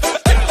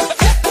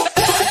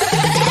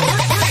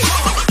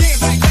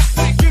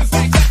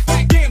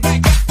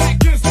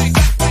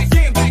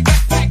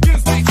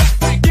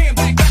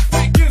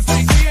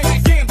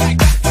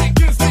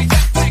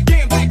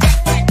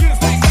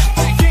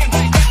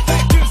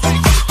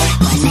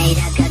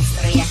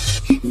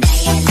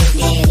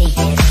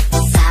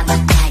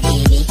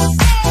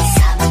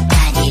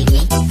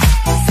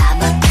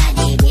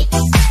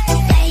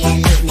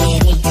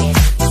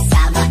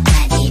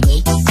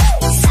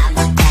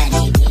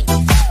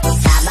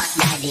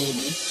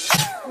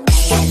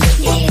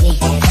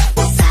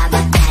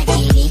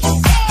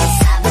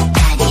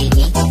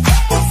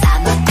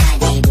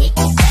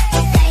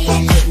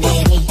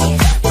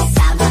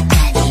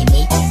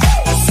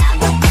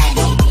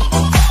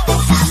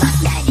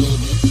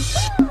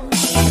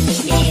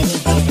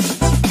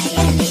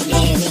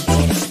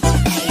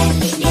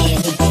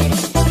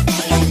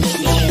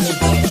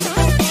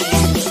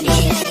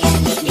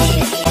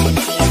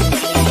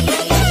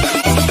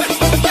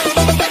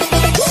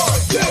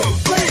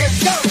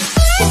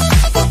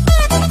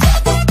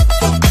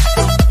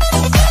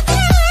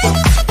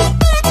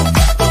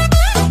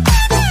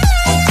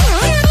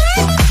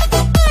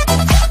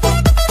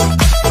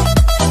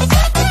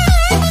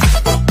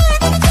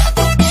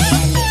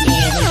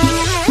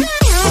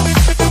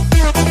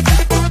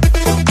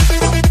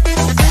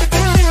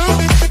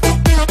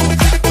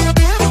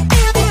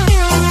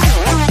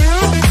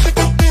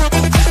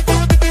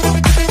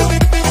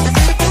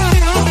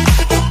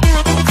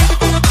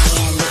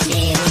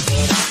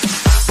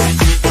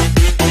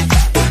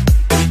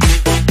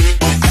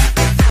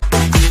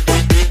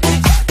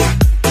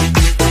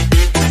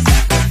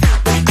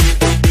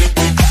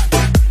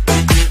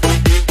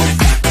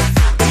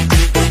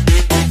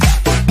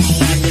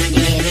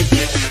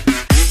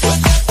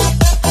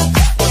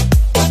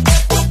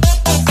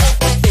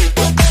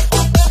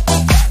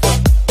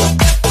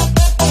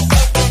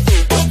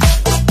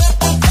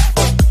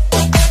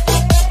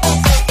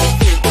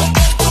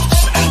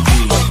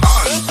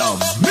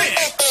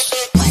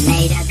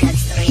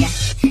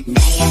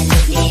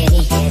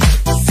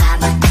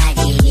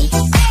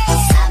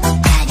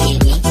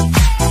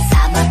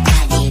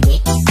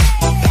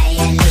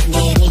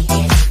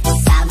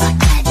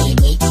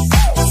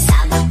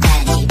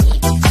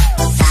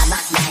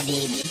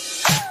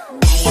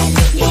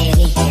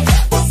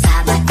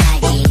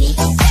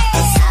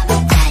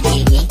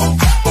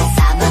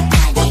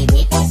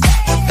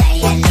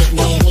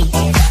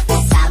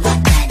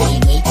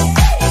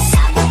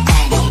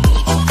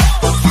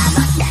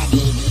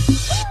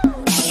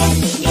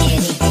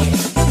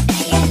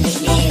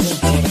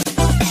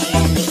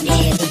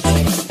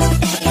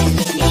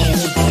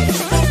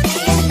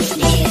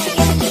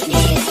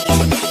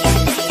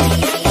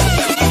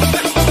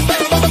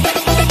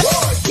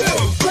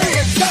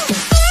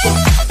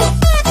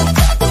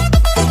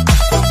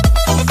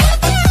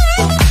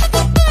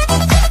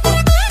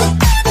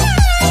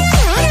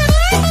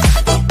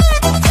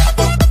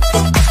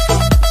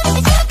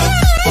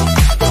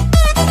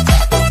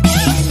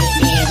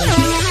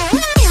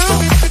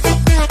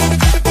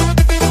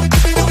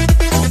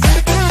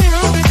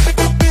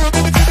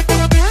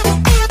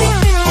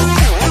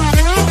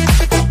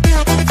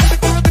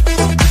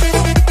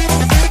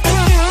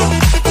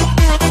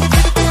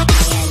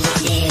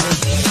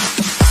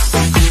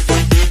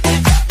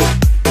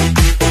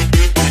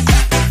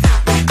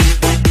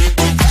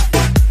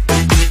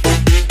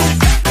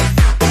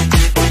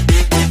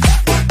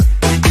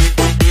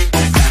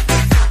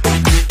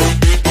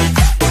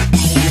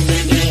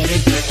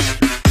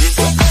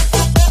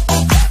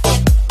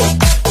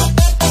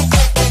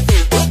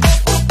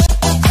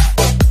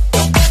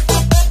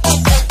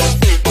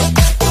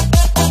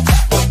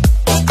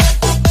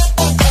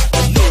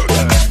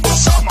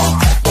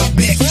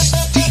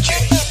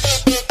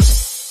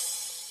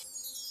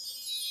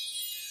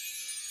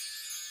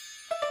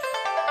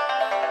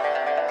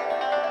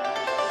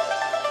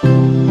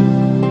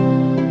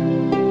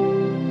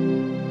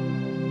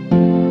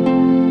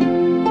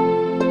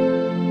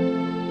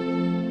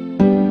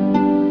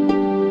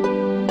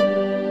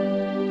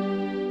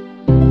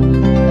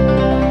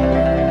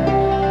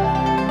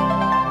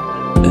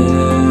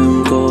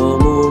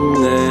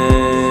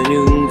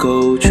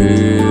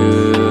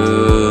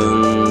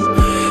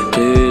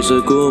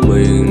 giới của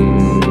mình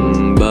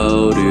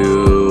bao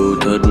điều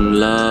thật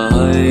là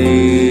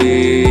hay.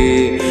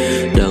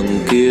 Đằng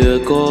kia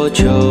có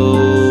trâu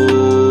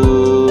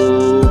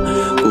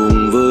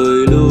cùng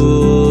với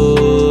lúa,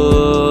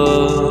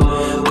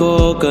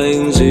 có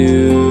cánh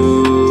diều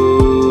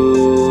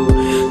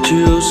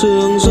chiều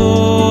sương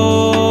gió,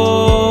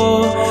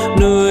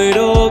 nơi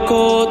đó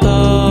có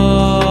ta.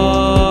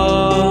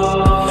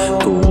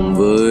 Cùng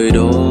với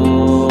đó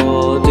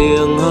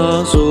tiếng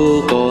hát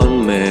ru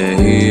con mẹ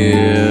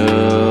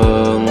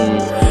hiền,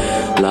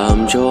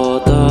 làm cho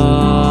ta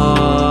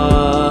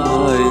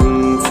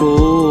hạnh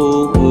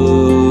phúc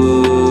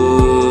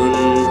hơn.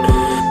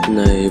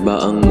 Này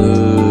bạn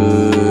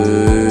ơi,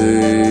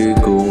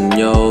 cùng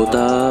nhau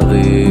ta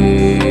về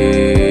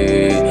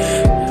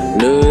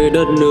nơi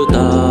đất nước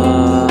ta.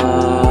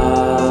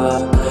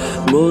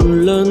 Một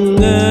lần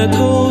nghe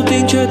thấu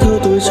tiếng trẻ thơ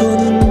tuổi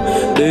xuân,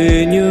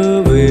 để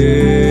nhớ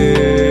về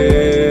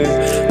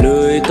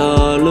nơi ta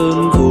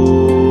lớn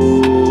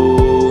khôn.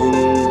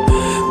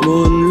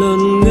 Một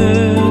lần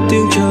nghe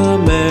tiếng cha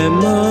mẹ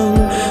mang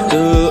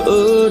giờ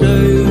ở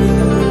đây.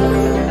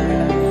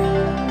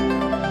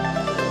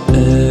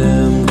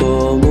 Em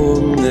có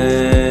muốn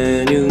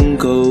nghe những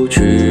câu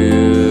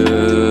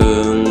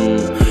chuyện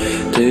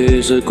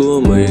thế giới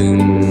của mình